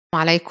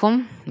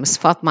Alaikum, Miss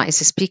Fatma is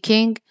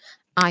speaking.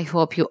 I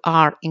hope you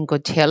are in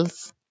good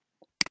health.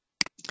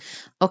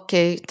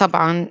 Okay,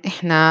 طبعا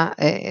احنا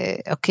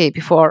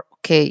before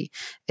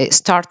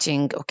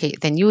starting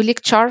the new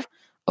lecture.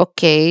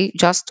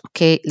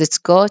 Let's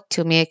go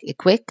to make a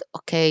quick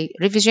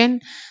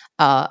revision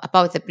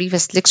about the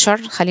previous lecture.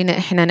 خلينا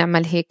احنا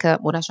نعمل هيك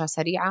مراجعة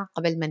سريعة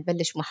قبل ما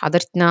نبلش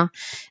محاضرتنا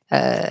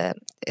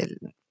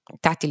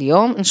بتاعت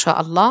اليوم إن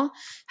شاء الله.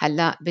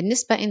 هلا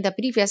بالنسبة in the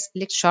previous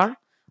lecture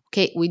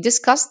we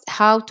discussed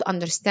how to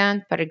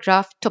understand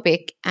paragraph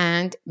topic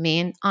and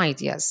main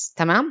ideas.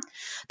 تمام؟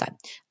 طيب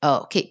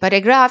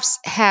paragraphs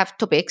have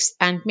topics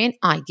and main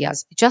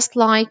ideas just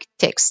like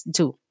text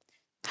do.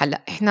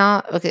 هلا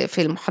احنا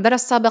في المحاضرة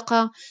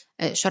السابقة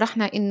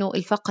شرحنا انه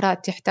الفقرة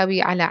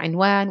تحتوي على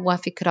عنوان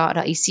وفكرة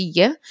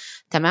رئيسية.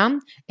 تمام؟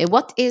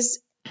 what is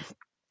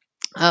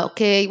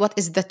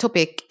the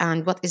topic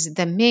and what is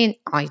the main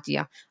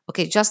idea.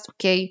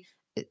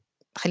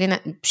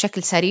 خلينا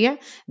بشكل سريع.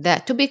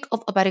 The topic of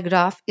a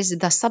paragraph is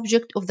the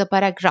subject of the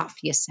paragraph.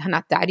 Yes,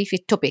 هنا تعريف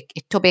التوبيك.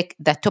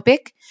 The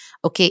topic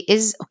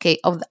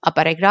of a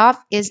paragraph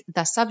is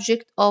the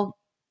subject of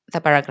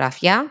the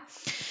paragraph. Yeah,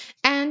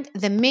 and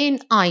the main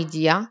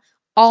idea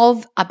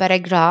of a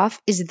paragraph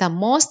is the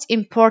most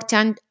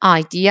important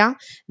idea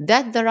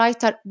that the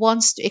writer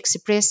wants to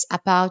express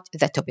about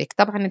the topic.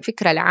 طبعا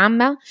الفكرة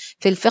العامة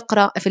في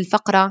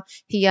الفقرة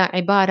هي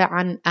عبارة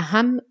عن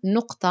أهم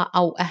نقطة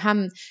أو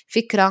أهم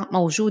فكرة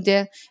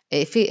موجودة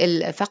في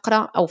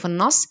الفقرة أو في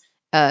النص.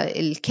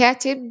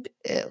 الكاتب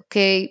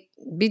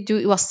بده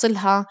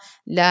يوصلها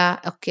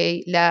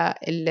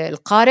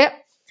للقارئ.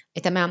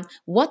 تمام.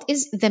 What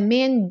is the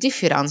main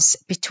difference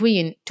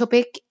between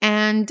topic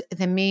and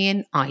the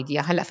main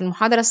idea؟ هلا في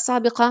المحاضرة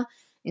السابقة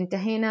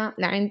انتهينا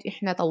لعند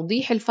احنا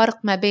توضيح الفرق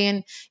ما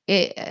بين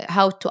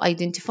how to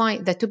identify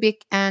the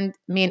topic and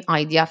main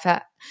idea.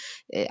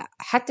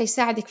 فحتى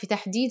يساعدك في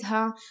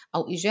تحديدها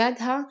أو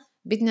إيجادها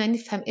بدنا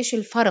نفهم إيش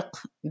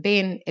الفرق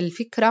بين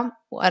الفكرة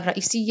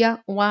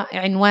الرئيسية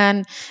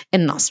وعنوان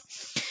النص.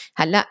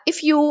 هلا if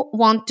you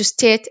want to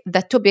state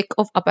the topic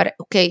of a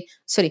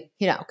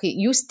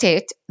you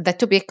state the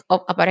topic of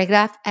a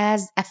paragraph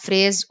as a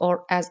phrase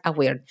or as a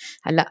word.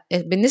 هلا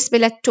بالنسبة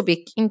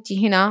للتوبيك انت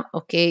هنا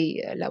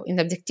لو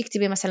انت بدك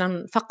تكتبي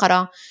مثلا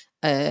فقرة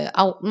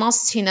أو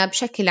نص هنا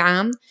بشكل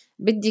عام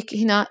بدك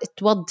هنا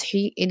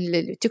توضحي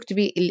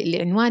تكتبي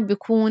العنوان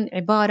بيكون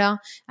عبارة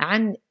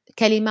عن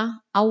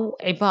كلمة أو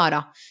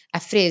عبارة a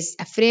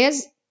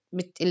phrase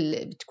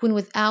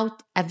بتكون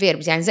without a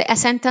verb، يعني زي a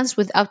sentence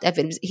without a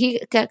verb، هي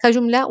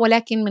كجملة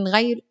ولكن من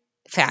غير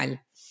فعل.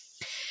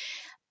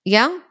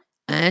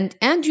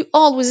 and you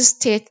always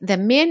state the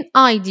main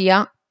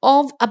idea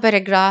of a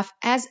paragraph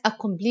as a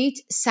complete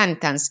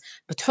sentence.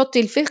 بتحطي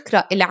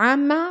الفكرة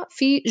العامة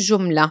في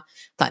جملة.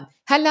 طيب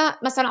هلا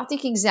مثلا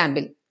أعطيك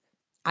example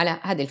على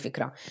هذه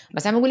الفكرة.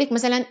 مثلا بقول لك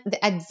مثلا the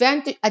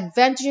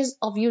advantages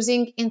of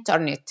using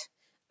internet,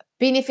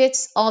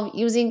 benefits of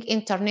using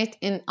internet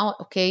in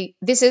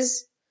this is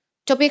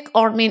topic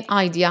or main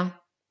idea.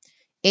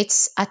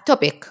 It's a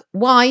topic.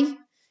 Why?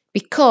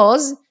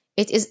 Because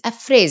it is a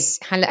phrase.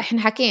 هلا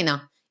احنا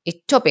حكينا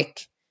التوبيك.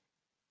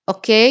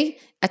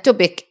 A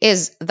topic is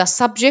the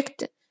subject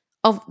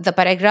of the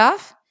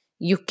paragraph.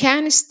 You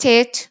can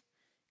state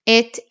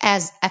it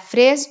as a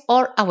phrase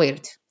or a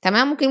word.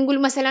 تمام. ممكن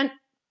نقول مثلا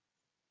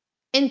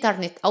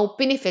internet أو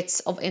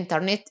benefits of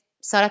internet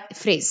صارت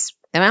phrase.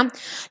 تمام.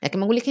 لكن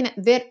بقول لك هنا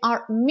there are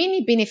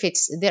many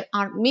benefits, there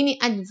are many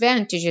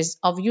advantages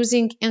of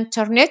using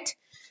internet.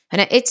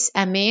 هنا it's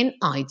a main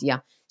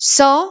idea.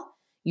 So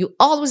you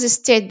always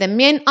state the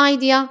main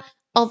idea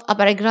of a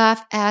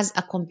paragraph as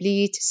a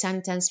complete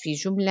sentence في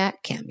جملة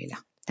كاملة.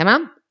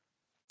 تمام.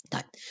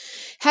 طيب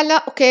هلا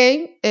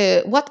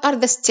what are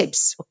the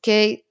steps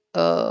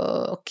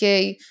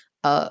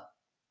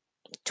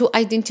to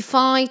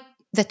identify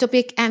the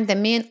topic and the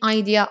main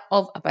idea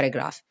of a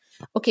paragraph?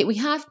 We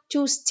have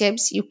two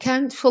steps. You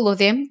can follow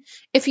them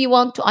if you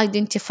want to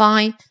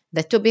identify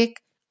the topic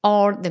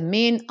or the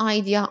main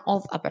idea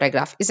of a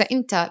paragraph. إذا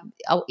أنت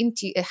أو أنت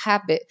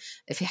حابة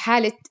في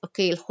حالة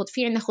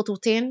في عندنا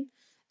خطوتين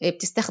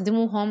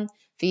بتستخدموهم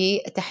في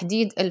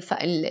تحديد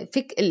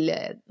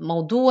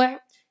الموضوع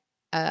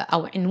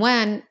أو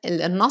عنوان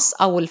النص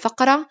أو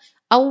الفقرة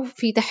أو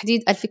في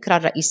تحديد الفكرة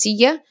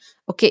الرئيسية.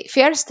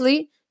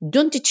 Firstly,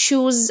 don't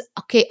choose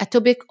a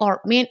topic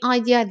or main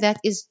idea that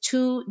is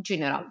too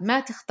general. ما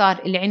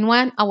تختار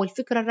العنوان أو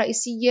الفكرة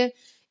الرئيسية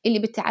اللي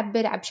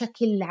بتعبر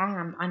بشكل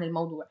عام عن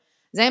الموضوع.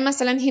 زي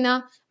مثلا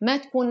هنا ما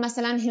تكون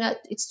مثلا هنا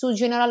it's too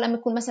general لما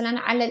يكون مثلا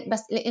على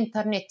بس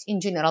الإنترنت in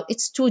general.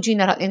 It's too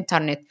general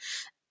internet.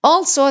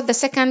 Also the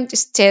second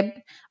step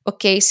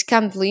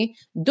secondly,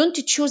 don't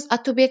choose a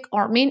topic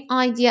or main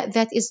idea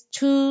that is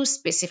too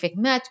specific.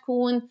 ما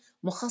تكون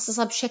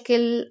مخصصة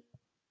بشكل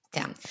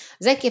تام.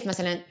 زي كيف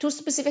مثلا too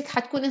specific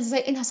حتكون زي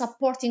إنها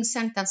supporting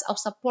sentence أو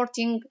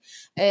supporting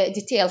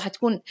detail.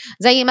 حتكون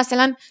زي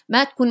مثلا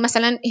ما تكون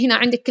مثلا هنا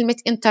عندك كلمة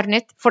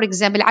internet for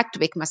example على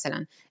topic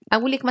مثلا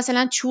أقول لك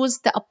مثلا choose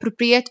the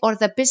appropriate or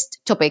the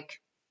best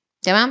topic.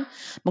 تمام.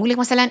 بقول لك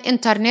مثلا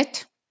انترنت،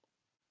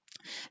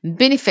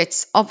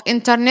 benefits of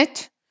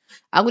internet.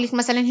 أقول لك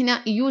مثلا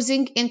هنا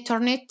using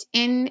internet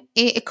in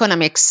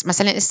economics،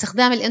 مثلا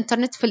استخدام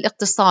الإنترنت في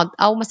الاقتصاد،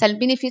 أو مثلا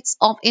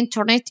benefits of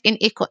internet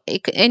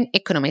in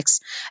economics.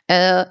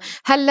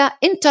 هلا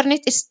internet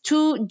is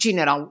too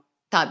general.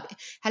 طيب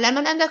هلا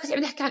لما أنا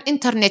بحكي عن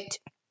إنترنت،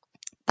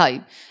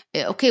 طيب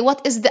okay,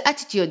 what is the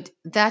attitude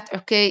that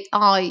okay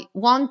I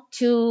want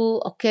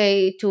to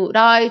okay to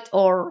write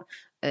or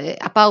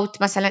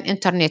about مثلا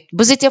internet,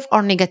 positive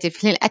or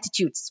negative هي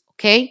attitudes.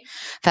 okay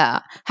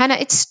فهنا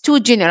it's too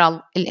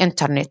general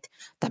الانترنت.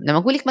 طب لما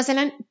أقول لك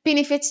مثلا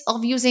benefits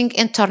of using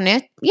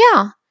internet,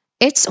 yeah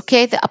it's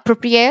okay the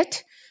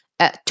appropriate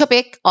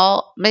topic,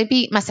 or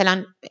maybe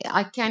مثلا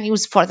I can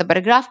use for the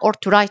paragraph or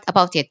to write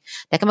about it.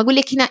 لكن ما أقول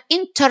لك هنا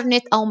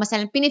internet أو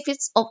مثلا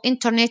benefits of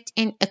internet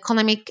in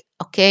economic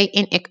okay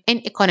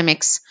in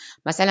economics،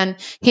 مثلا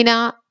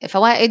هنا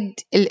فوائد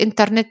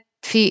الإنترنت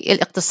في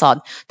الاقتصاد.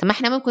 طب ما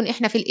احنا ممكن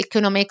احنا في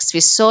الايكونومكس، في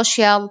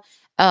السوشيال،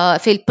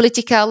 في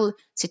البوليتيكال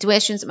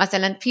situations،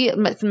 مثلا في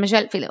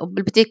المجال في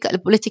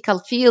البوليتيكال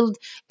فيلد،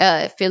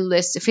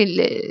 في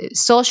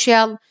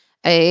السوشيال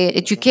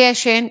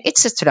education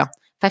etc.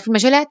 ففي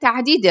مجالات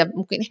عديدة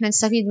ممكن إحنا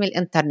نستفيد من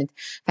الإنترنت.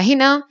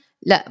 فهنا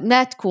لا،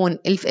 ما تكون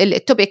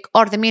التوبيك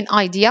or the main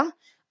idea.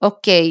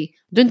 okay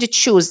don't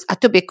choose a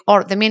topic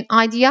or the main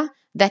idea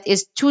that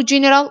is too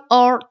general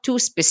or too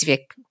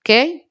specific.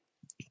 okay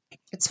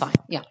it's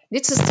fine. yeah,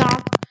 let's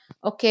start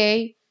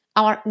okay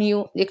our new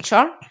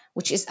lecture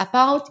which is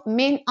about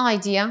main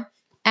idea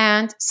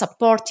and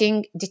supporting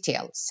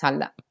details.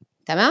 هلا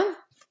تمام.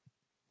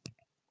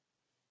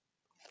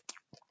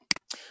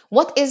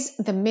 What is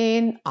the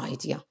main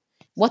idea?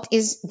 What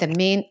is the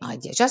main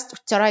idea? Just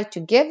try to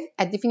give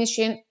a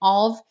definition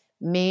of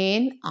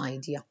main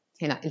idea.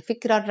 هنا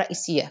الفكرة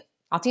الرئيسية،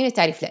 أعطيني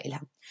تعريف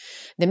لها.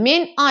 The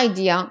main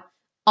idea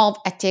of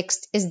a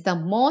text is the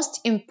most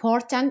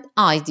important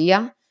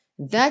idea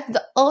that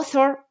the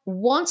author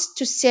wants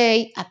to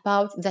say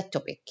about the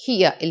topic.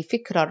 هي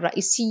الفكرة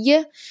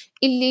الرئيسية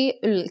اللي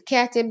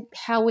الكاتب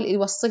بحاول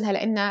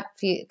يوصلها لنا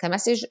في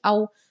كمسج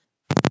أو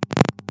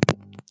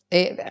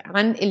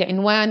عن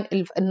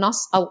العنوان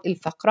النص أو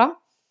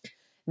الفقرة.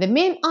 The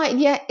main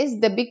idea is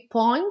the big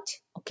point,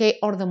 okay,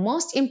 or the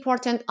most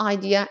important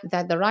idea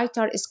that the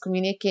writer is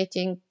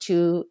communicating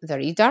to the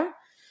reader.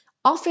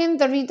 Often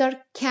the reader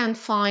can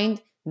find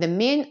the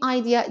main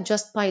idea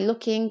just by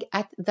looking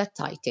at the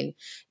title.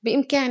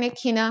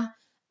 بإمكانك هنا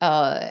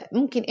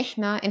ممكن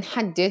إحنا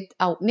نحدد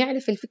أو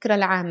نعرف الفكرة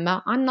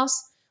العامة عن نص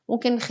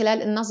ممكن من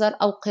خلال النظر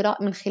أو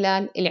قراءة من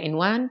خلال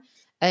العنوان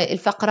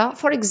الفقرة.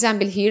 For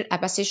example here a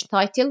passage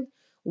titled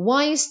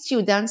Why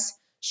Students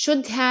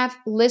Should Have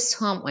Less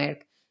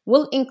Homework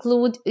will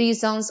include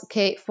reasons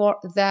okay for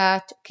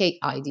that okay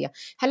idea.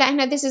 هلا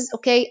هنا this is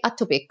okay a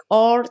topic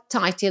or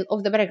title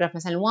of the paragraph،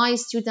 مثلا why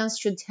students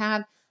should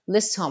have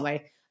less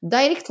homework.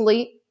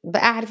 directly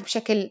بعرف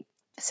بشكل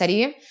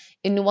سريع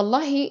إنه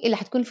والله اللي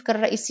حتكون الفكرة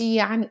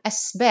الرئيسية عن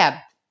أسباب،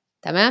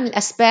 تمام،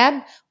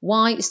 الأسباب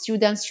why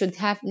students should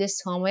have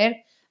less homework،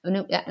 إنه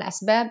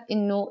الأسباب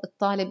إنه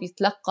الطالب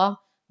يتلقى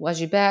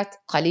واجبات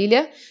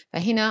قليلة.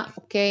 فهنا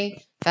أوكي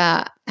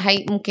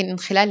فهي ممكن من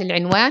خلال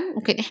العنوان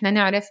ممكن إحنا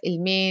نعرف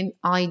main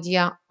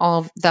idea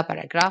of the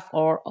paragraph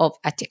or of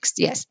a text.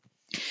 yes.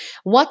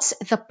 What's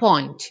the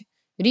point?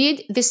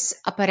 Read this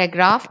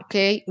paragraph.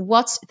 okay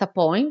what's the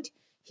point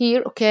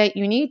here? okay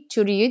you need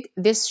to read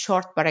this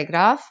short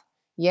paragraph.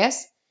 yes.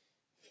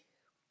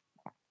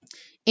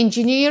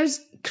 Engineers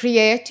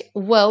create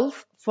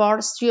wealth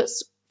for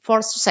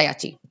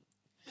society.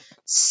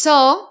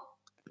 So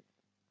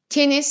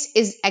tennis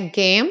is a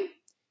game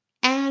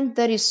and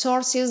the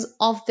resources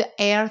of the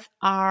earth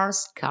are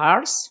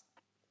scarce.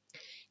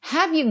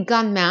 Have you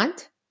gone mad?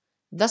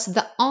 Thus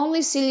the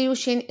only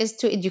solution is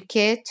to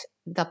educate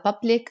the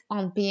public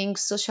on being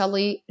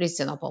socially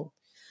reasonable.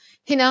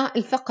 هنا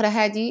الفقرة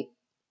هذه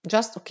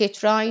just okay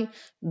try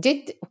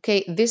did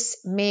okay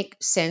this make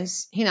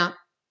sense. هنا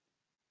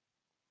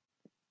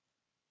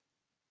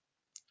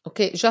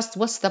okay just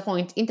what's the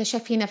point. انت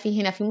شايف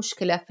هنا في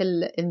مشكلة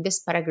في in this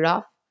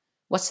paragraph.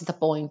 what's the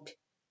point?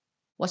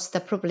 what's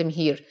the problem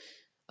here?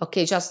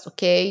 okay just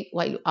okay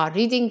while you are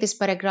reading this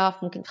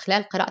paragraph ممكن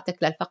خلال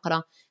قراءتك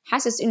للفقرة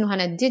حاسس إنه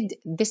هنا did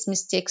this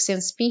mistake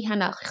sense، في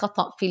هنا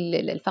خطأ في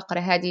الفقرة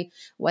هذه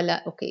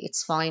ولا okay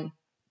it's fine.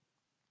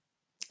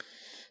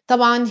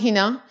 طبعا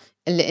هنا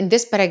in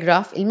this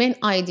paragraph the main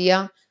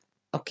idea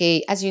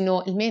okay as you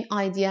know the main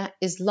idea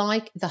is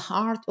like the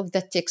heart of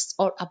the text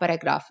or a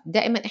paragraph.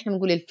 دائما إحنا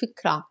بنقول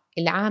الفكرة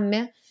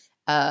العامة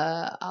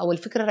أو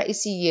الفكرة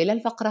الرئيسية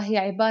للفقرة هي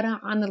عبارة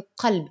عن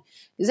القلب،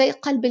 زي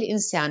قلب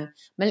الإنسان.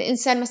 ما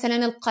الإنسان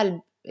مثلا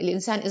القلب،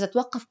 الإنسان إذا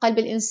توقف قلب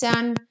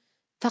الإنسان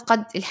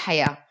فقد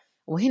الحياة.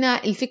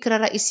 وهنا الفكرة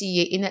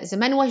الرئيسية إن إذا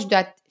ما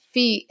انوجدت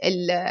في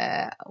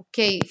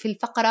أوكي في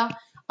الفقرة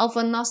أو في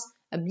النص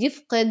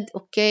بيفقد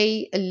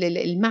أوكي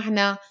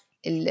المعنى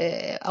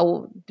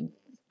أو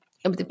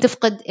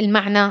بتفقد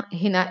المعنى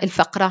هنا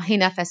الفقرة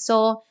هنا.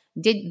 فسو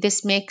Did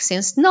this make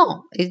sense?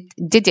 No, it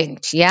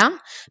didn't. Yeah,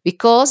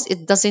 because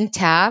it doesn't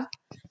have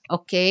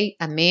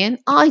a main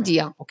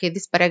idea.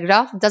 This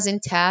paragraph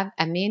doesn't have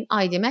a main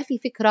idea. ما في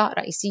فكرة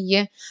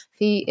رئيسية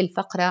في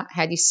الفقرة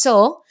هذه.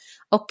 So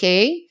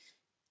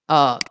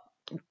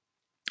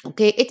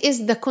it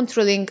is the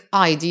controlling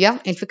idea.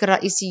 الفكرة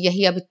الرئيسية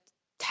هي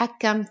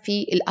بتتحكم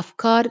في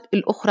الأفكار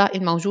الأخرى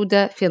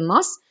الموجودة في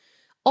النص.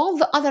 All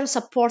the other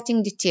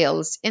supporting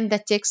details in the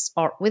text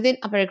or within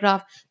a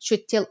paragraph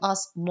should tell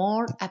us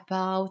more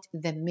about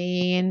the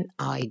main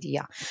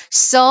idea.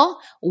 So,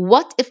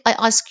 what if I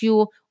ask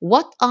you,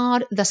 what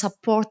are the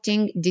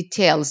supporting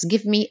details?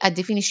 Give me a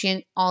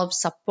definition of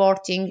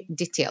supporting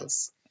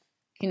details.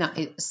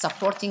 هنا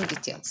supporting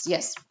details.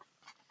 Yes.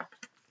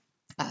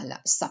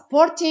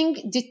 Supporting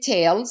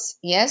details.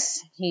 Yes.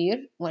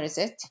 Here. Where is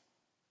it?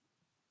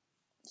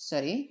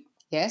 Sorry.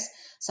 Yes.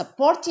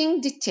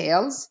 Supporting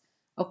details.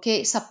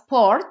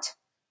 Support,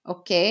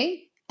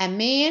 a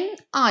main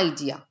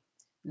idea.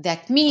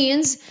 That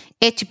means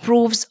it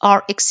proves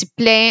or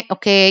explain,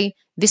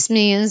 this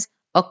means,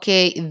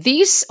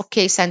 these,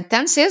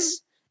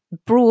 sentences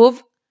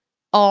prove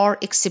or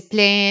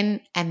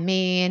explain a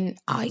main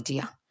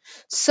idea.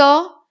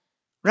 So,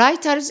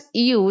 writers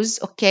use,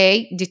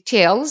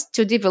 details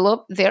to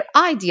develop their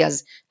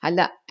ideas.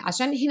 هلا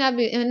عشان هنا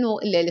بأنه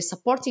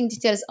supporting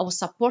details أو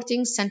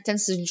supporting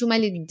sentences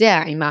الجمل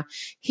الداعمة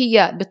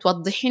هي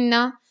بتوضح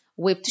لنا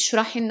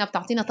وبتشرح لنا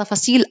بتعطينا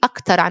تفاصيل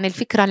أكثر عن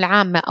الفكرة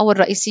العامة أو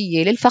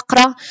الرئيسية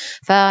للفقرة.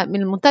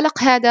 فمن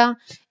المنطلق هذا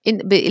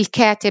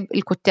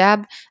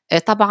الكتاب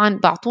طبعا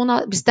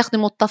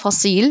بيستخدموا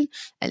التفاصيل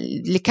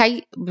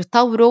لكي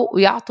بيطوروا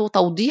ويعطوا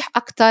توضيح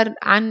أكثر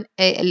عن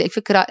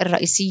الفكرة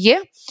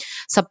الرئيسية.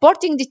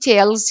 Supporting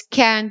details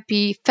can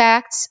be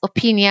facts,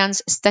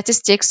 opinions,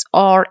 statistics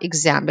or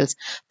examples.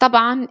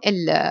 طبعا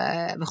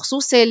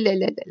بخصوص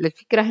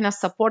الفكرة هنا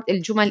support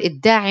الجمل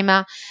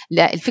الداعمة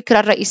للفكرة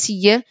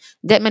الرئيسية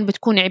دائما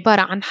بتكون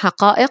عبارة عن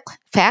حقائق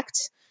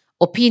facts,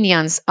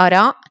 opinions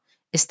آراء,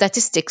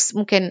 statistics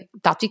ممكن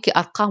تعطيك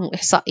أرقام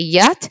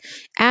وإحصائيات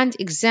and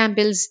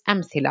examples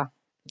أمثلة.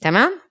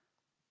 تمام؟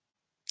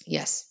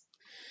 Yes.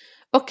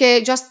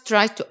 Just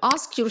try to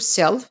ask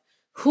yourself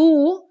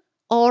who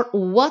or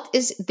what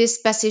is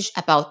this passage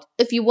about.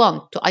 If you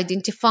want to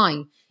identify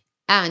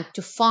and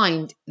to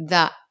find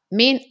the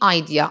main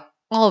idea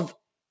of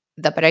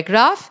the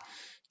paragraph,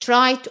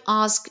 try to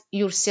ask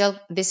yourself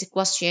this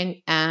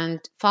question and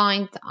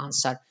find the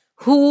answer.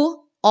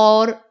 Who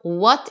or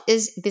what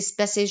is this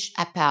passage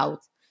about?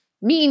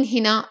 مين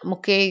هنا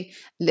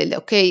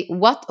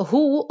what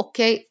who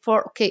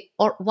for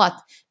or what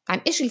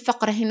عن إيش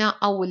الفقرة هنا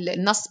أو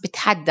النص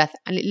بتحدث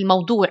عن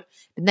الموضوع.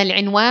 بدنا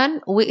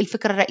العنوان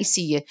والفكرة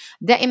الرئيسية.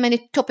 دائما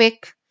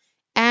التوبيك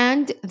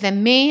and the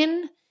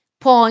main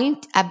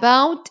point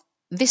about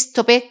this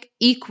topic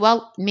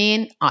equal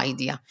main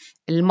idea.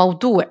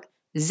 الموضوع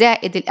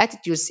زائد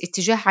الاتيتيودز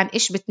اتجاه عن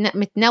إيش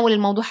متناول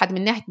الموضوع هذا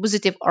من ناحية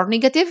positive or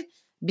negative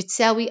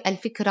بتساوي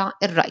الفكرة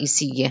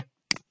الرئيسية.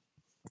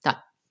 طيب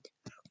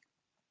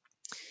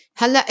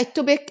هلا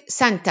التوبيك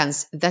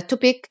sentence. the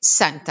topic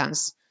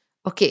sentence.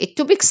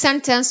 التوبيك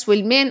sentence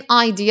والmain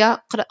idea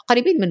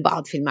قريبين من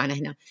بعض في المعنى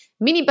هنا.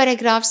 Many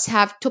paragraphs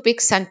have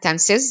topic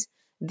sentences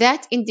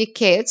that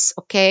indicates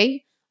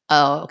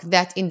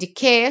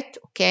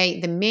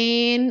the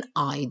main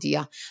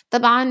idea.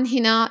 طبعا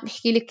هنا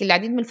بحكي لك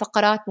العديد من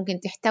الفقرات ممكن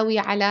تحتوي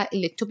على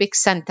topic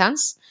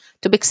sentences.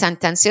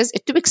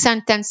 topic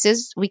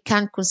sentences we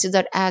can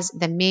consider as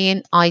the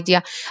main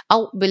idea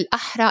أو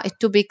بالأحرى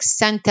topic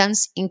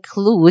sentence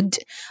includes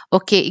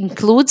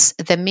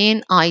the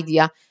main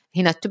idea.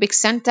 هنا topic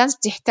sentence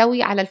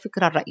تحتوي على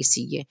الفكرة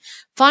الرئيسية.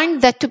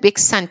 Find the topic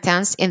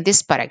sentence in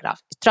this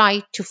paragraph.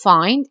 Try to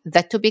find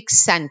the topic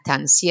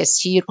sentence. Yes,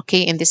 here,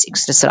 in this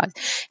exercise.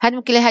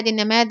 ممكن هذه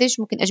النماذج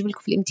ممكن أجيب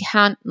لكم في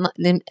الامتحان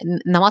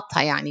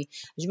نمطها يعني.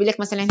 أجيب لك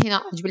مثلا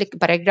هنا أجيب لك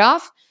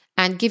paragraph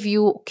and give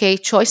you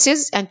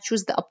choices and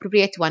choose the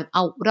appropriate one.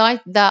 أو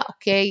write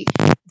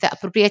the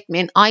appropriate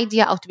main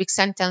idea or topic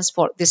sentence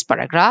for this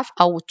paragraph.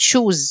 أو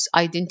choose,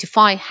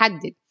 identify,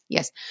 حدد.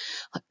 Yes,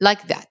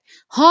 like that.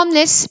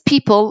 Homeless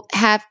people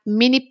have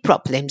many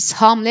problems.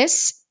 Homeless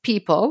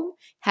people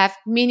have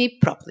many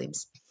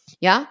problems.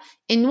 Yeah.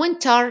 In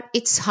winter,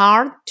 it's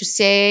hard to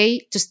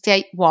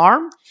stay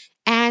warm,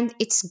 and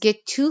it's get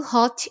too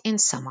hot in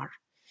summer.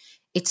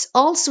 It's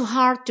also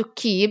hard to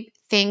keep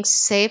things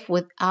safe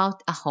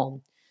without a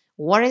home.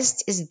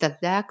 Worst is the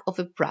lack of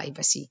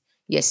privacy.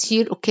 Yes,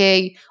 here,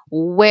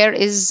 where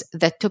is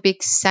the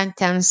topic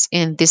sentence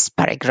in this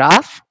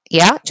paragraph?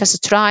 Yeah,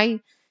 just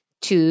try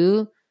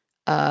to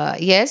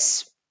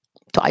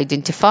to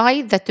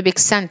identify the topic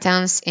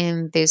sentence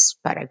in this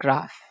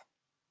paragraph.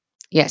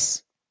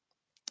 Yes,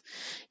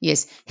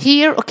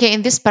 here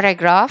in this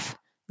paragraph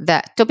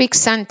the topic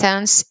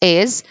sentence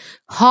is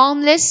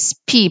homeless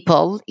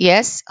people.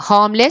 Yes,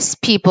 homeless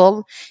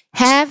people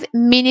have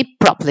many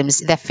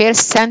problems. The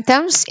first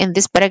sentence in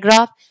this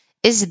paragraph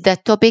is the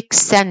topic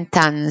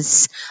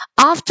sentence.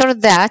 After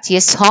that,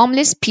 yes,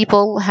 homeless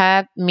people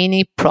have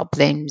many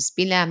problems.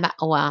 بلا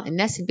مأوى.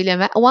 الناس اللي بلا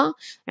مأوى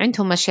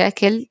عندهم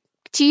مشاكل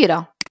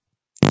كتيرة.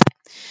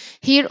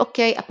 Here,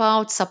 okay,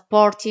 about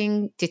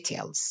supporting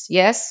details.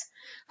 Yes,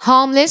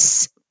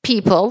 homeless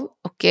people.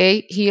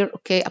 Okay, here,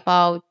 okay,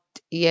 about,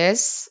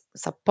 yes,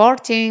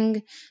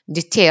 supporting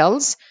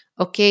details.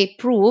 Okay,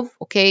 prove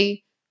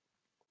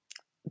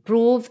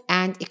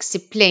and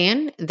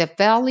explain the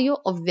value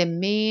of the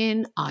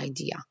main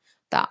idea.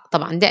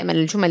 طبعا دائما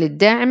الجمل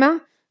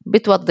الداعمة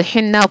بتوضح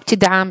لنا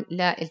وبتدعم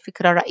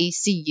للفكرة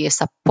الرئيسية.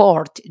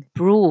 support,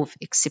 prove,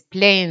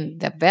 explain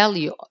the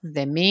value of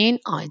the main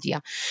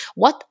idea.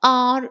 What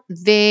are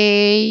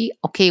they?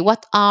 Okay,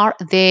 what are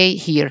they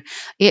here?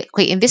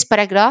 Okay, in this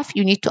paragraph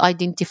you need to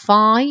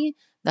identify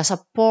the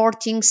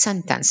supporting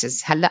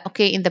sentences. هلا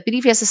okay, in the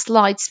previous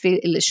slides في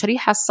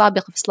الشريحة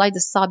السابقة في السلايد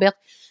السابق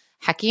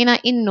حكينا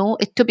إنه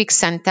التوبيك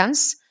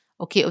sentence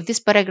okay of this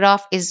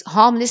paragraph is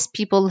homeless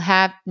people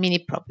have many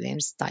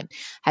problems. طيب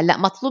هلا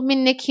مطلوب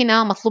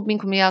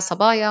منكم يا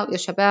صبايا ويا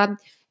شباب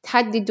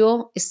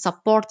تحددوا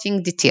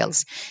supporting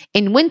details.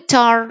 In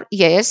winter,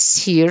 yes,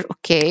 here,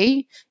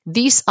 okay,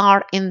 these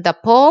are in the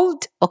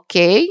bold,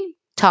 okay,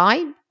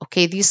 type.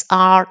 Okay, these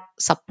are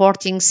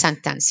supporting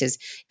sentences.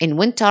 In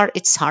winter,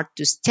 it's hard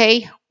to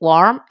stay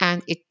warm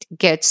and it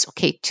gets,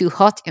 okay, too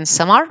hot in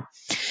summer.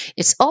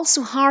 It's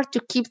also hard to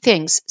keep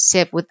things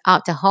safe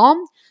without a home.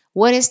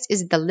 Worst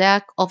is the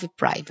lack of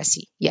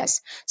privacy.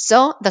 Yes,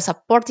 so the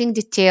supporting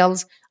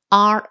details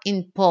are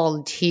in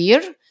bold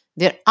here.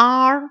 There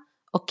are,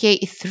 okay,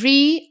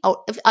 3,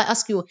 or if I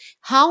ask you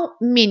how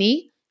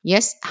many,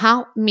 yes,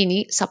 how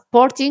many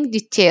supporting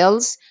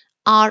details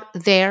are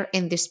there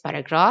in this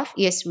paragraph?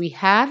 Yes,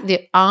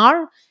 there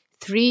are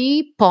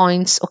 3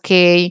 points,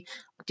 okay,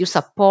 to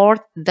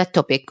support the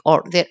topic,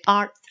 or there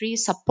are 3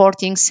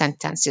 supporting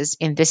sentences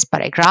in this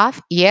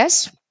paragraph.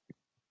 Yes.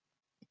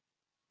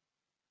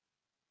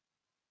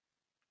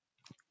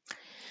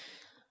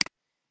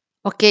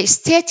 Okay,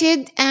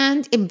 stated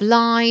and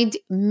implied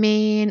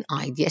main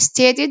idea.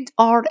 Stated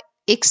or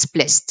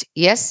explicit.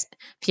 Yes.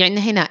 في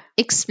عندنا هنا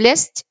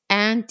explicit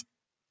and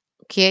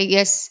okay,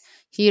 yes,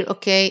 here,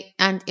 okay,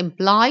 and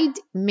implied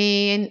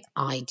main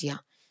idea.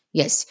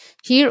 Yes,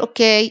 here,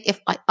 okay, if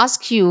I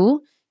ask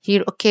you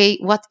here, okay,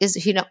 what is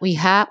here we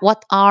have,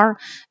 what are,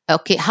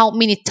 okay, how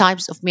many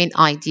types of main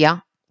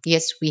idea?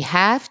 Yes, we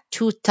have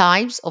 2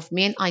 types of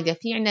main idea.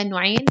 في عندنا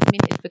نوعين من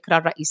الفكرة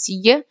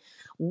الرئيسية.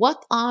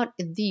 What are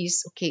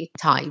these, okay,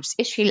 types?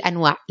 إيش هي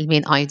الأنواع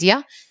المين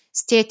idea?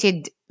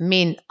 Stated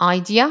main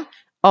idea,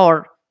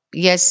 or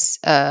yes,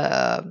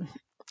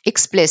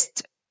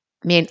 explicit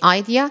main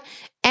idea,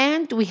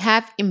 and we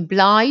have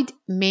implied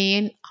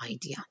main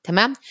idea.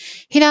 تمام؟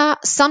 هنا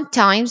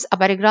sometimes a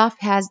paragraph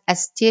has a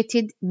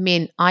stated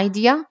main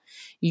idea,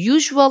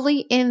 usually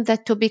in the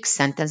topic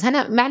sentence.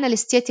 هنا معنى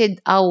stated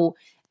أو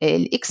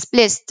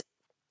explicit,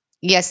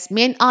 yes,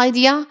 main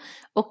idea.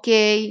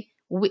 Okay,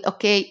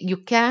 okay, you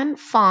can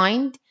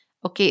find,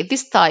 okay,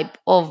 this type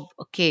of,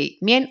 okay,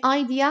 main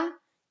idea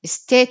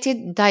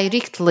stated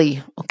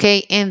directly, okay,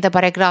 in the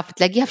paragraph.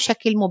 تلاقيها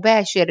بشكل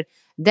مباشر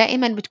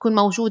دائما بتكون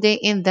موجودة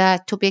in the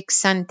topic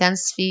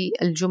sentence في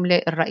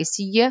الجملة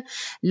الرئيسية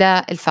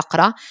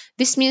للفقرة.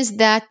 This means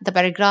that the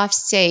paragraph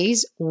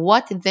says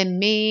what the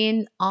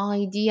main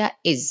idea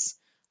is.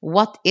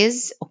 What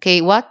is,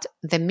 okay, what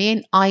the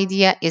main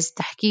idea is.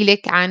 تحكي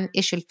لك عن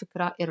إيش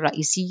الفكرة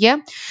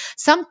الرئيسية.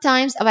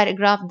 Sometimes a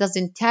paragraph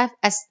doesn't have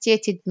a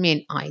stated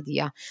main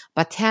idea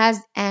but has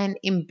an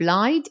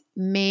implied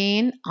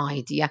main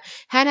idea.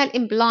 هنا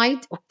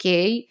implied,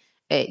 okay,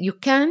 you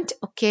can't,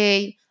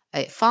 okay,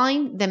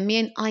 find the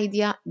main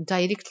idea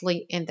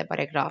directly in the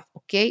paragraph.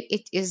 Okay,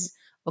 it is,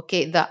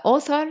 okay, the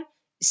author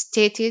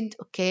stated,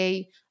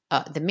 okay,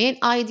 the main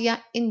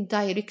idea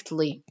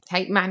indirectly.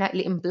 هاي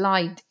معنى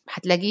implied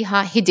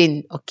حتلاقيها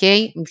hidden,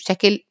 okay,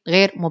 بشكل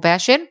غير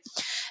مباشر.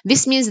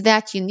 This means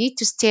that you need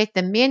to state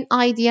the main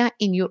idea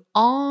in your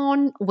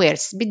own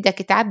words. بدك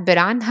تعبر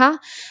عنها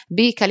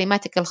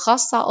بكلماتك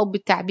الخاصة أو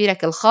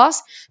بتعبيرك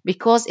الخاص,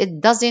 because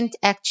it doesn't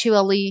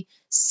actually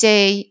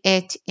say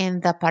it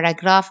in the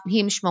paragraph.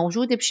 هي مش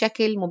موجودة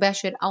بشكل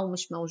مباشر أو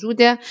مش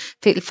موجودة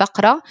في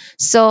الفقرة.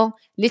 So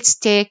let's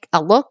take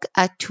a look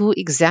at 2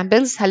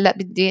 examples. هلأ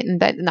بدي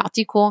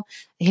نعطيكم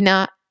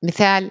هنا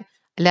مثال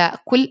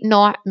لكل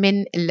نوع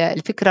من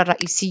الفكرة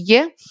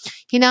الرئيسية.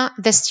 هنا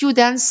the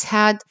students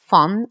had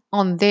fun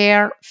on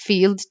their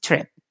field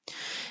trip.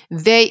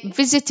 They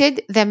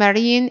visited the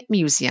Marine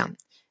Museum.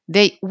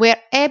 They were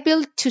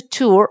able to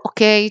tour,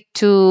 okay,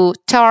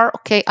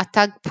 a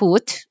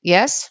tugboat.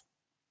 Yes.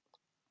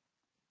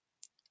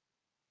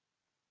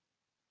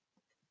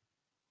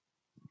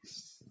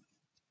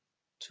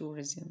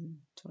 Tourist,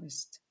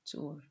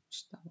 tour.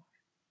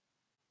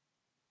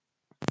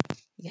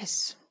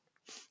 Yes.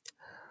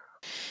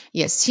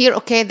 Yes, here,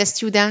 okay, the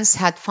students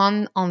had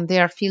fun on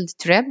their field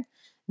trip.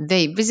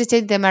 They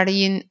visited the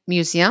Marine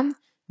Museum.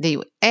 They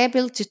were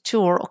able to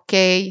tour,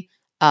 okay,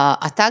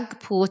 a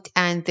tugboat,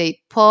 and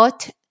they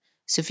bought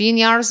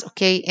souvenirs,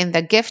 okay, in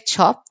the gift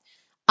shop.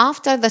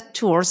 After the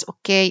tours,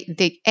 okay,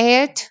 they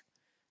ate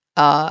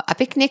a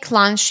picnic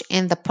lunch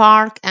in the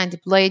park and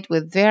played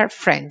with their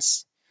friends.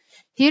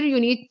 Here you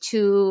need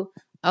to,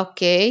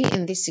 okay,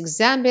 in this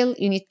example,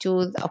 you need to,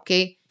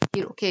 okay,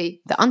 here, okay,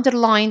 the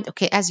underlined,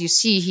 okay, as you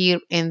see here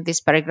in this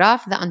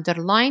paragraph, the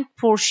underlined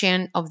portion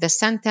of the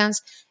sentence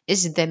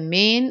is the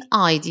main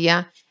idea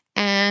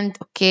and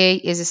okay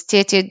is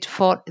stated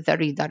for the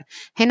reader.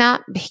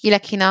 هنا بحكي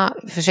لك هنا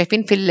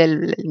شايفين في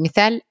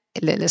المثال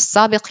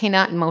السابق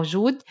هنا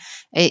الموجود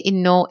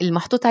إنه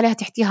المحطوط عليها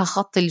تحتيها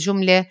خط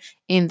الجملة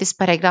in this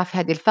paragraph.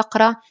 هذه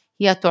الفقرة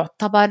هي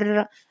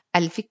تعتبر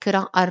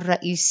الفكرة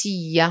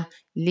الرئيسية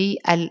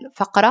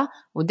للفقرة،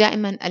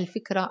 ودائما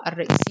الفكرة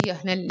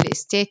الرئيسية هنا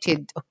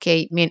stated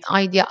okay main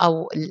idea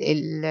أو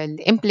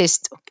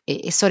implicit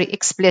sorry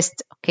explicit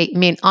okay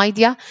main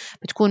idea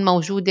بتكون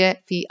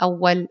موجودة في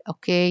أول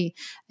okay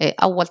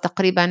أول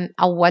تقريبا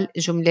أول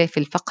جملة في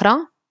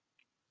الفقرة.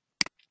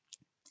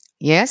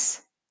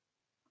 yes.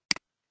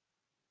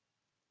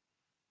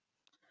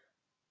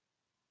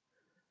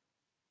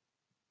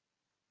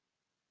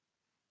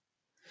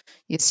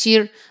 Yes,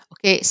 here,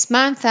 okay,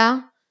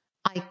 Samantha,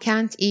 I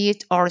can't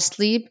eat or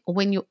sleep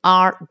when you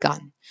are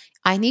gone.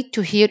 I need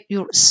to hear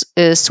your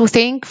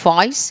soothing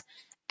voice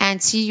and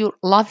see your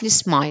lovely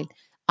smile.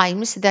 I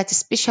miss that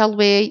special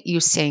way you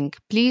sing.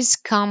 Please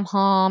come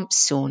home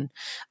soon.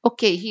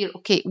 Okay, here,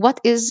 okay, what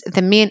is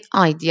the main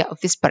idea of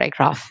this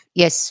paragraph?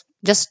 Yes,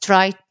 just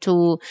try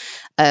to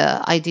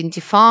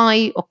identify,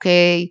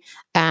 okay,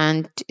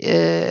 and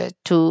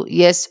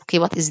yes, okay,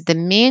 what is the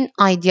main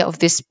idea of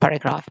this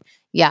paragraph?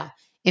 Yeah.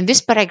 In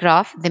this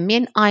paragraph, the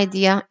main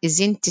idea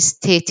isn't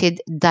stated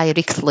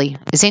directly.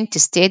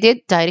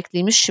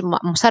 مش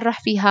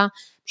مصرح فيها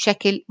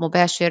بشكل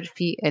مباشر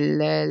في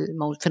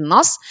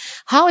النص.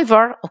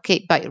 However,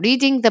 okay, by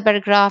reading the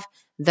paragraph,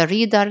 the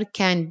reader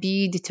can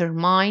be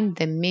determine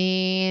the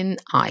main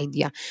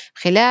idea.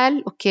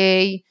 خلال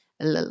okay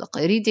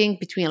reading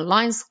between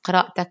lines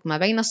قراءتك ما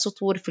بين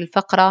السطور في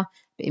الفقرة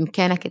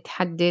بإمكانك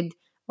تحدد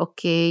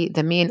okay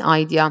the main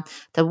idea.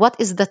 So what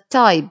is the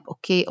type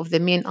okay of the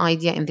main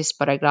idea in this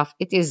paragraph?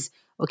 It is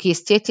okay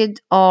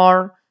stated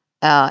or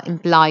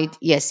implied.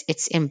 Yes,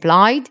 it's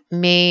implied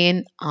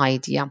main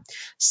idea.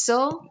 So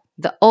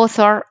the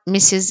author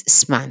Mrs.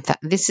 Samantha,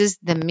 this is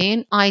the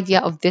main idea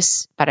of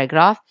this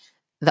paragraph.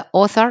 The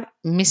author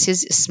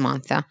Mrs.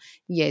 Samantha.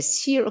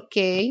 Yes, here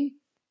okay.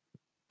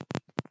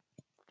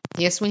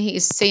 Yes, when he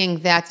is saying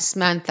that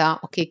Samantha,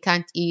 okay,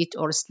 can't eat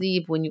or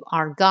sleep when you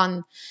are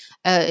gone,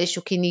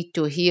 she need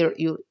to hear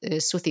your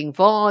soothing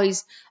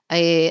voice.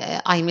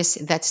 I miss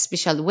that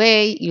special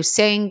way you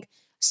sing.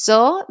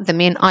 So the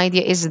main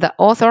idea is the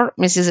author,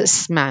 Mrs.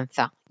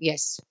 Samantha.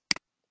 Yes.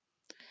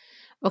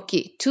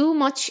 Okay, too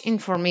much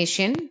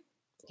information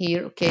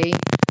here, okay.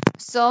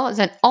 So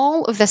then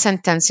all of the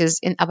sentences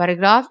in a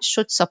paragraph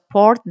should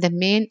support the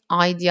main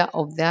idea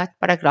of that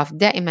paragraph.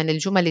 دائما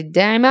الجمل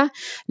الداعمة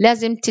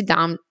لازم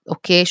تدعم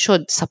okay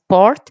should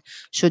support,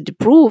 should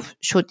prove,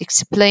 should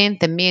explain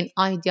the main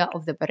idea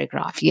of the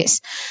paragraph. Yes.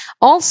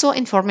 Also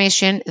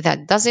information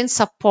that doesn't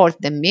support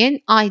the main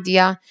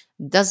idea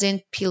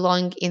doesn't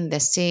belong in the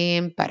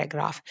same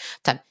paragraph.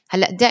 طيب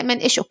هلا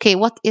دائما ايش اوكي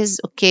what is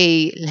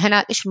اوكي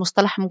هنا ايش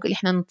المصطلح ممكن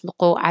احنا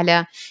نطلقه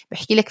على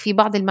بحكي لك في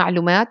بعض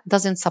المعلومات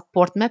doesn't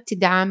support ما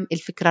بتدعم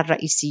الفكرة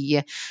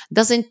الرئيسية.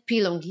 doesn't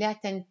belong لا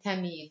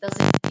تنتمي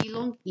doesn't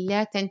belong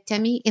لا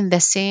تنتمي in the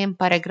same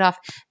paragraph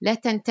لا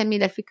تنتمي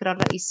للفكرة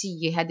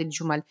الرئيسية. هذه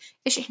الجمل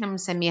ايش احنا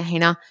بنسميها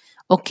هنا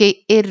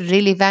اوكي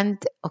irrelevant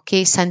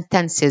اوكي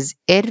sentences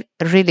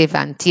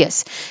irrelevant.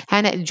 yes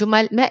هنا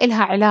الجمل ما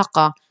إلها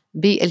علاقة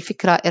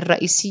بالفكرة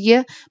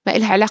الرئيسية ما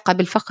إلها علاقة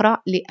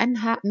بالفقرة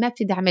لأنها ما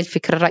بتدعم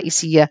الفكرة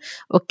الرئيسية.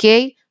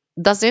 okay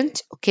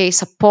doesn't okay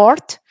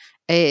support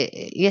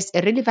yes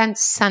irrelevant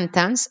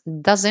sentence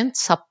doesn't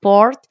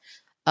support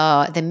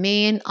the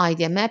main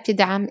idea ما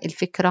بتدعم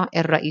الفكرة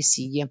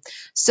الرئيسية.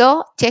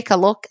 So take a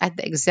look at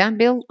the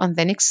example on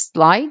the next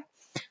slide.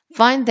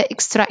 Find the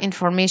extra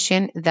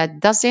information that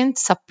doesn't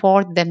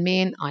support the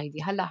main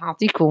idea. هلا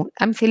هعطيكم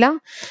أمثلة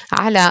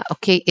على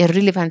okay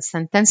irrelevant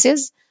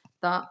sentences.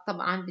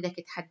 طبعا بدك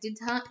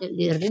تحددها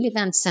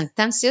irrelevant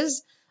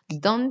sentences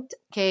don't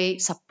okay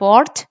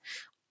support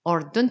or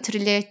don't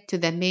relate to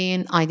the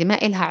main idea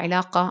ما إلها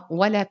علاقة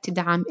ولا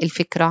بتدعم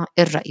الفكرة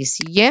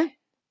الرئيسية.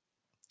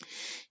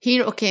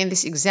 Here okay in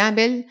this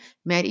example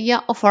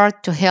Maria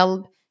offered to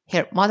help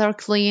her mother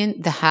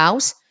clean the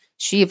house.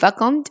 She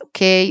vacuumed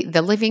okay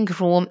the living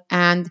room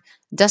and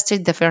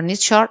dusted the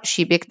furniture.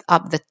 She picked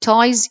up the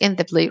toys in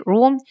the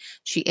playroom.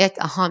 She ate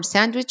a ham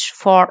sandwich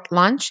for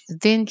lunch.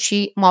 Then she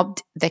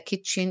mopped the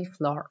kitchen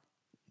floor.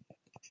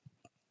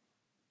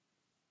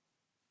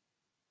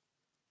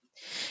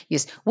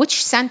 Yes, which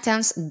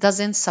sentence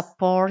doesn't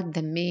support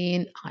the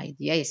main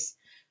idea? Yes,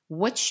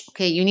 which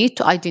okay you need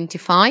to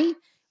identify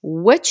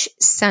which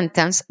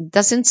sentence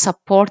doesn't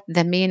support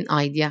the main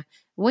idea.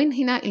 وين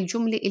هنا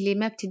الجملة اللي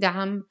ما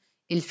بتدعم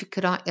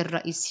الفكرة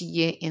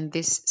الرئيسية in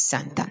this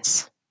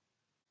sentence.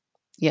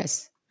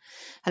 Yes.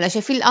 هلا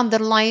شايفين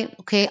الاندرلاين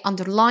اوكي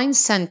underlying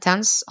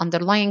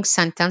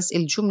sentence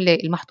الجمله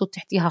المحطوط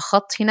تحتيها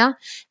خط هنا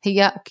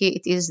هي اوكي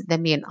it is the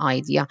main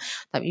idea.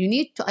 طيب you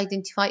need to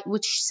identify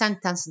which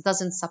sentence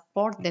doesn't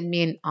support the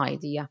main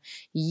idea.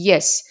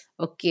 Yes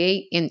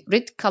okay in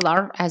red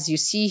color as you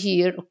see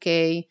here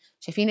okay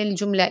شايفين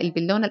الجمله اللي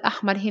باللون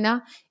الاحمر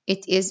هنا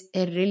it is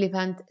a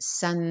relevant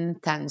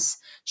sentence.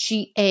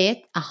 She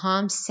ate a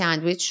ham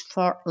sandwich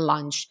for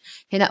lunch.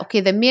 هنا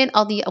okay the main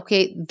idea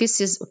okay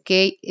this is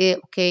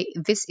okay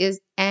this is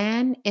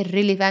an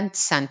irrelevant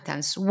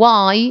sentence.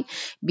 Why?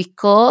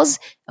 Because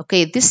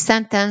okay this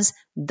sentence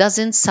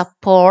doesn't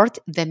support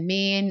the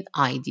main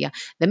idea.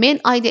 The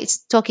main idea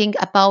is talking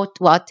about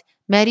what?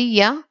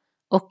 Maria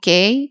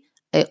okay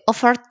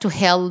offered to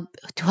help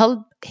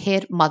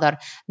her mother,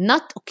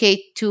 not okay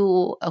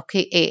to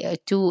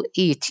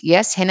eat.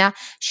 Yes هنا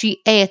she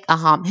ate a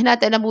ham. هنا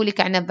أنا بقول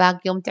لك عنا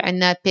vacuum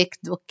عنا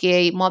picked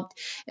okay mopped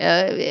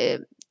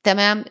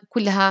تمام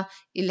كلها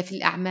إلا في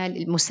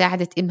الأعمال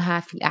مساعدة إمها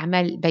في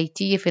الأعمال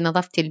البيتية في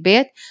نظافة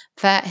البيت.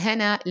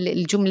 فهنا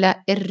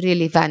الجملة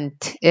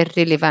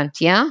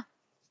irrelevant يا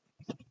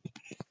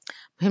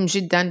مهم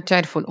جدا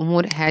تعرفوا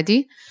الأمور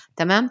هذه.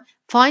 تمام.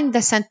 Find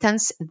the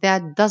sentence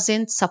that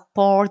doesn't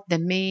support the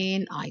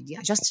main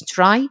idea. Just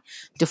try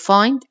to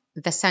find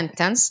the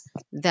sentence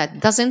that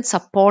doesn't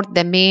support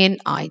the main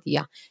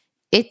idea.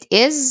 It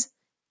is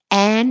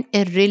an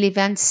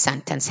irrelevant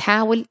sentence.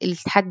 حاول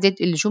تحدد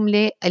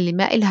الجملة اللي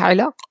ما إلها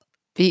علاقة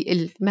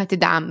ما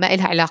تدعم ما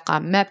إلها علاقة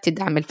ما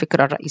بتدعم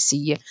الفكرة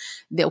الرئيسية.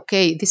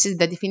 Okay, this is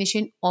the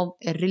definition of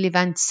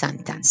irrelevant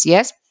sentence.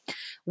 Yes.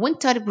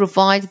 Winter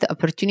provides the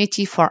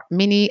opportunity for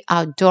many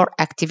outdoor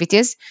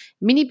activities.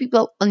 Many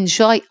people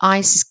enjoy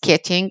ice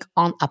skating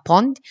on a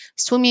pond.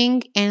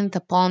 Swimming in the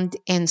pond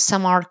in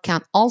summer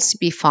can also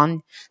be fun.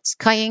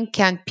 Skiing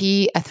can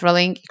be a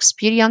thrilling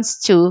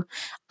experience too.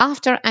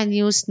 After a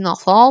new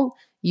snowfall,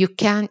 you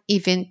can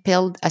even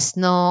build a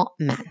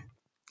snowman.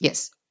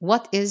 Yes,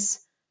 what is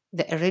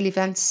the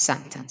irrelevant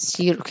sentence?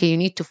 Here, okay, you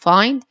need to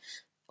find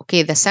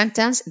okay the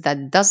sentence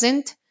that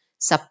doesn't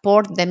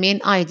support the main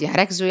idea.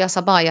 ركزوا يا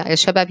صبايا يا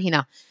شباب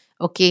هنا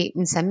اوكي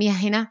بنسميها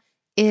هنا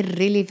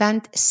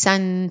irrelevant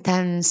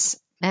sentence.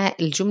 ما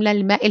الجملة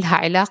اللي ما إلها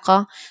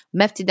علاقة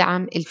ما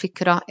بتدعم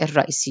الفكرة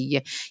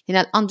الرئيسية.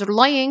 هنا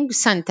underlying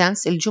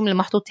sentence الجملة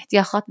محطوط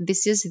تحتها خط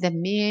this is the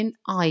main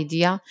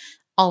idea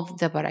of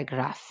the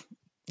paragraph.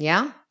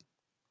 Yeah.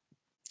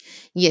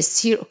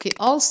 Yes here okay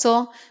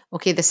also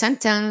okay the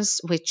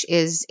sentence which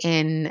is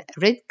in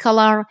red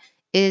color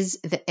is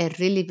the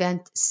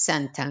irrelevant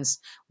sentence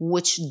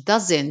which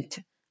doesn't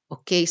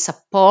okay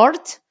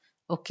support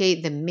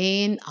okay the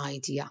main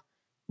idea.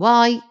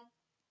 Why?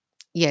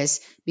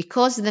 Yes,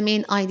 because the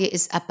main idea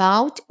is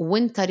about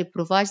winter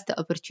provides the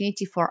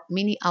opportunity for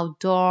many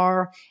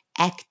outdoor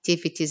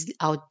activities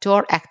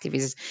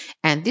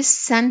and this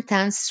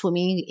sentence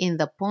swimming in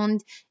the pond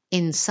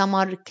in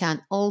summer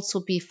can also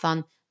be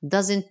fun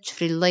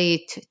doesn't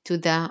relate to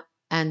the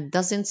and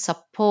doesn't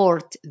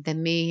support the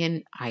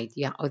main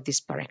idea of this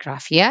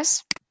paragraph.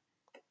 Yes.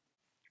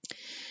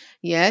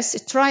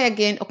 Yes, try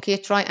again. Okay,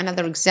 try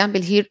another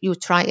example here. You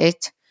try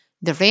it.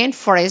 The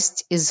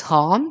rainforest is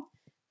home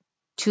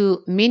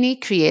to many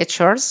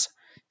creatures.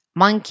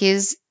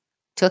 Monkeys,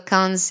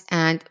 toucans,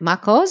 and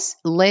macaws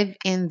live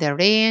in the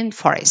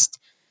rainforest.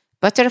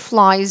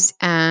 Butterflies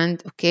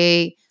and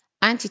okay,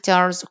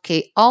 anteaters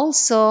okay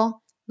also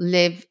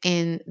live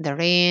in the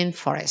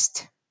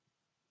rainforest.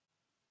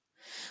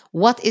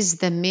 What is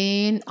the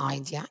main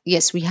idea?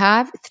 Yes, we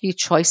have three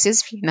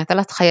choices. في هنا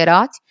 3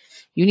 خيارات.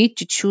 You need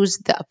to choose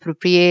the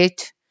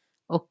appropriate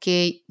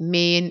okay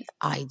main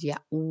idea.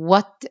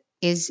 What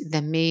is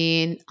the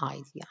main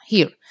idea?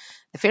 Here,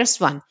 the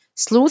first one.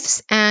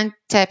 Sleuths and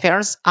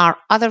tapirs are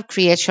other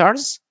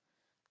creatures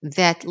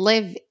that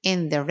live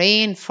in the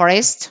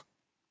rainforest.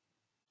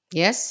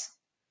 Yes.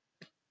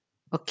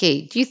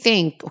 Okay. Do you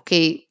think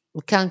okay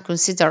we can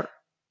consider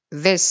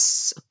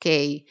this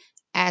okay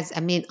as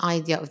a main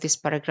idea of this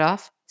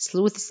paragraph?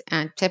 Sleuths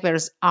and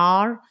tapirs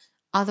are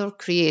other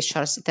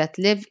creatures that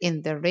live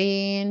in the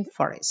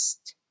rainforest.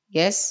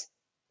 Yes.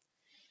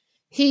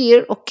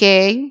 Here,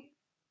 okay,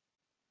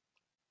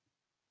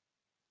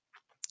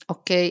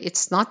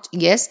 it's not.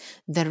 Yes,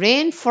 the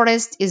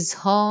rainforest is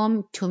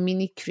home to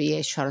many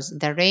creatures.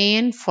 The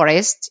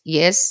rainforest,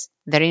 yes,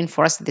 the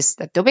rainforest, this is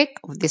the topic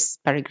of this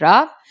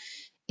paragraph,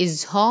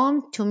 is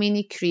home to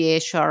many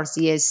creatures.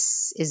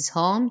 Yes, is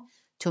home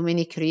to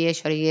many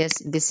creatures. Yes,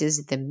 this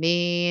is the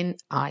main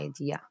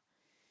idea.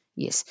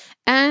 Yes,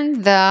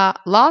 and the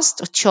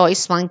last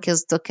choice,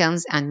 monkeys,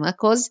 toucans, and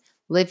macaws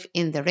live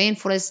in the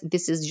rainforest.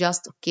 This is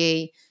just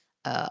okay.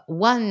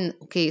 One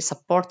okay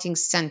supporting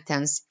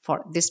sentence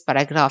for this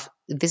paragraph.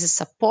 This is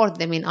support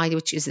the main idea,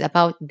 which is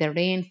about the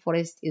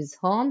rainforest is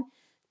home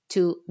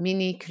to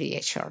many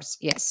creatures.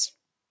 Yes.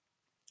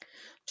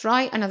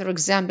 Try another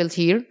example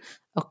here.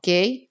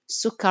 Okay,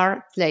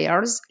 soccer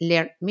players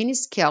learn many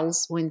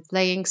skills when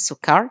playing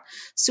soccer.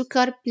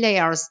 Soccer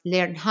players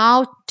learn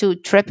how to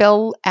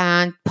dribble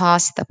and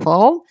pass the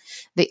ball.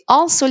 They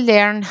also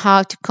learn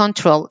how to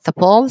control the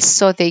ball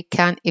so they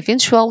can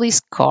eventually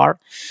score.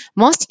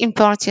 Most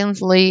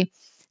importantly,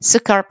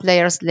 soccer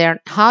players learn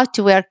how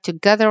to work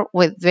together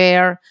with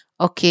their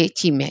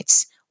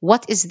teammates.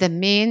 What is the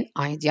main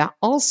idea?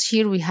 Also,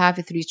 here we have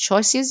three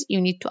choices.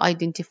 You need to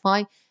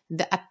identify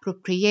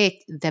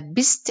the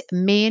best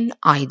main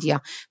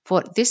idea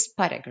for this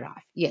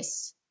paragraph.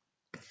 Yes.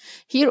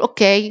 Here,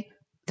 the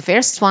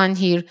first one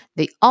here,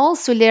 they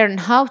also learn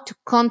how to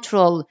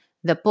control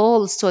the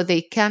ball so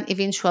they can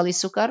eventually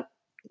soccer.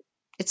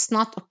 It's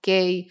not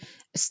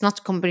it's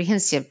not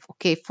comprehensive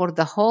for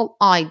the whole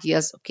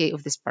ideas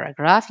of this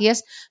paragraph.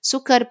 Yes,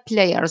 soccer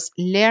players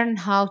learn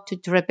how to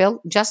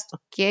dribble. Just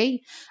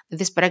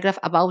this paragraph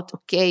about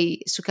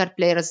soccer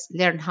players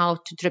learn how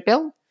to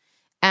dribble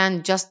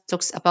and just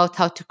talks about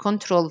how to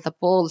control the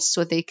ball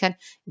so they can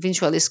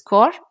eventually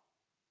score.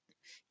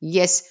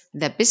 Yes,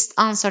 the best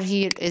answer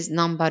here is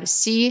number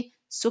C.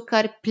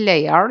 Soccer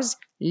players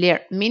learn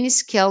many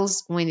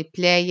skills when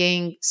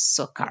playing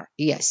soccer.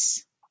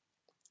 Yes.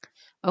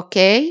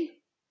 Okay,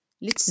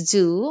 let's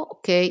do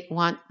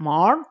one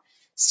more.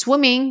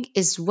 Swimming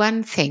is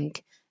one thing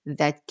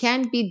that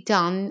can be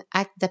done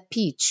at the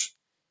beach.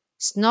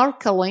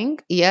 Snorkeling,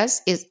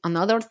 yes, is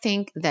another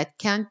thing that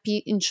can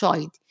be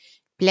enjoyed.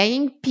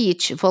 Playing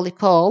beach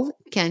volleyball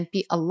can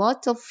be a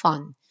lot of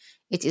fun.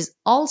 It is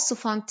also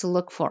fun to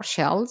look for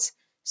shells.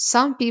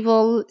 Some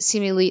people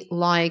seemingly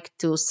like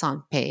to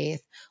sunbathe.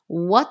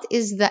 What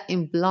is the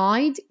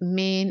implied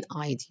main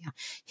idea?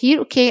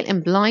 Here,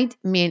 implied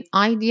main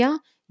idea,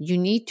 you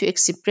need to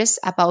express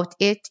about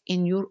it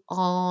in your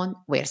own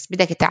words.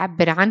 بدك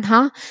تعبر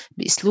عنها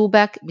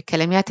بأسلوبك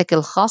بكلماتك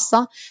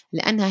الخاصة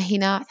لأنها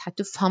هنا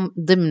حتفهم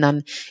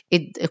ضمنا.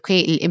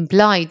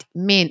 Implied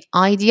main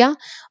idea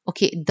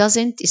it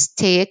doesn't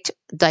state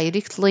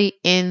directly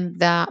in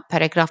the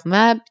paragraph.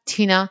 ما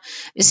هنا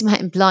اسمها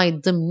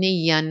implied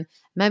ضمنيا،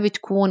 ما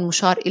بتكون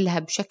مشار إلها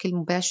بشكل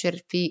مباشر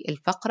في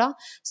الفقرة.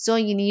 So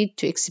you need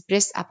to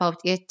express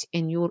about it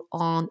in your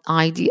own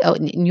idea أو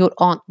in your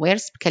own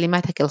words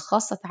بكلماتك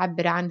الخاصة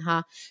تعبر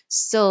عنها.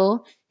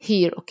 So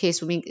here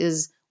swimming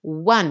is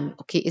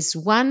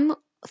one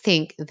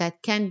thing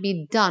that can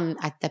be done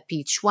at the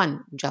beach.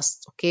 One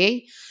just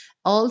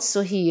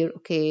also here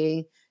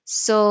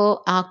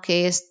so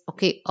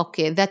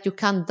that you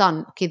can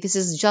done. This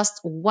is just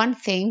one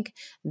thing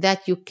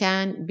that you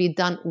can be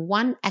done,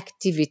 one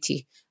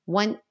activity.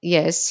 One,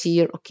 yes,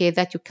 here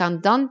that you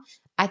can done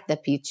at the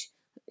beach.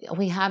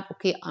 We have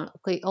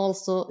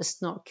also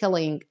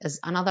snorkeling is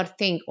another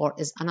thing or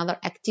is another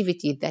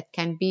activity that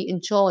can be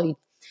enjoyed.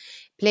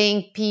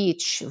 Playing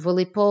beach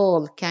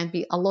volleyball can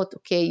be a lot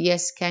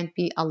yes, can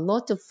be a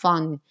lot of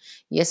fun.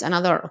 Yes,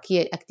 another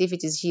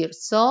activities here.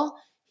 So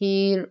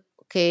here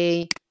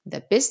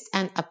the best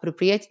and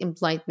appropriate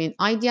implied main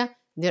idea.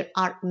 There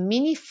are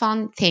many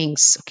fun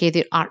things.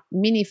 There are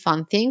many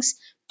fun things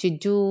to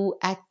do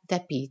at the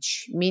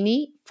beach.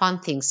 Many fun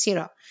things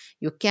here.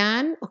 You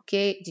can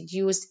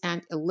deduce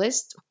and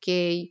list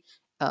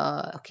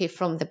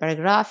from the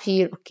paragraph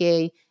here.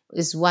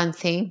 Is one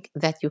thing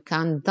that you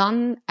can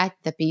done at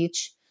the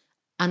beach.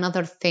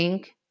 Another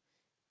thing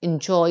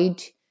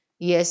enjoyed.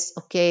 Yes,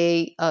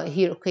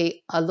 here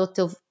a lot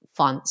of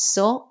fun.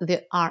 So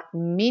there are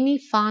many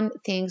fun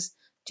things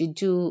to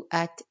do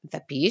at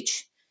the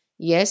beach.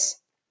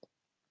 Yes.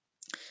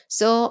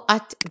 So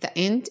at the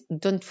end,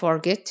 don't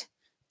forget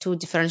to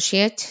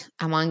differentiate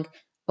among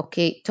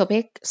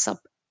topic,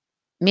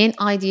 main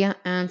idea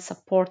and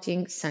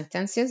supporting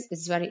sentences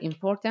is very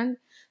important.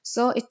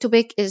 So a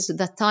topic is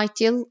the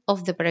title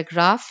of the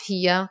paragraph.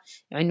 هي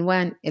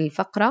عنوان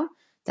الفقرة.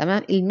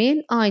 تمام.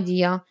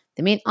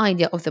 The main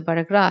idea of the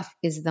paragraph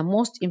is the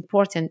most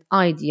important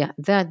idea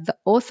that the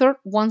author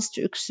wants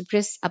to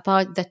express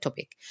about the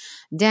topic.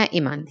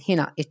 دائما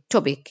هنا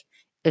التوبيك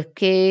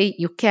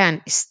you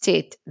can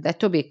state the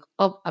topic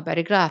of a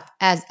paragraph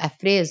as a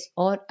phrase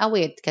or a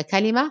word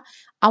ككلمة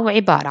أو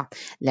عبارة.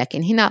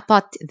 لكن هنا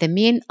but the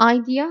main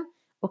idea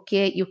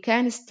you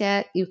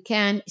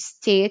can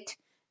state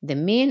the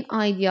main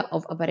idea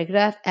of a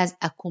paragraph as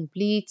a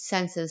complete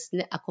sentence.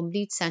 A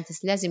complete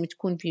sentence لازم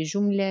تكون في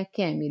جملة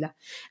كاملة.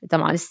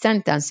 طبعا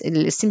sentence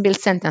simple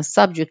sentence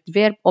subject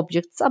verb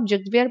object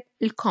subject verb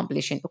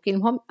completion.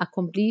 المهم a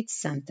complete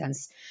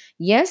sentence.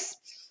 Yes.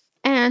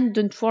 And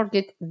don't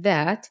forget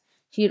that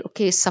here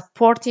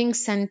supporting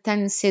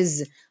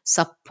sentences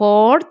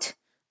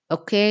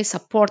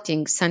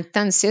supporting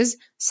sentences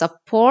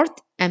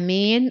support a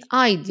main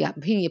idea.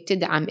 هي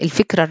بتدعم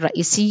الفكرة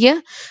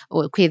الرئيسية.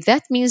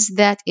 That means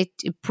that it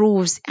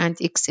proves and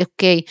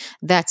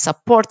that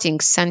supporting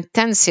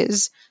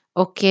sentences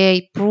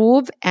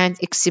prove and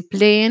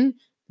explain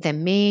the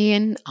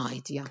main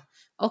idea.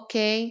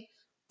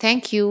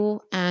 Thank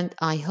you and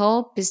I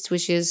hope best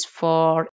wishes for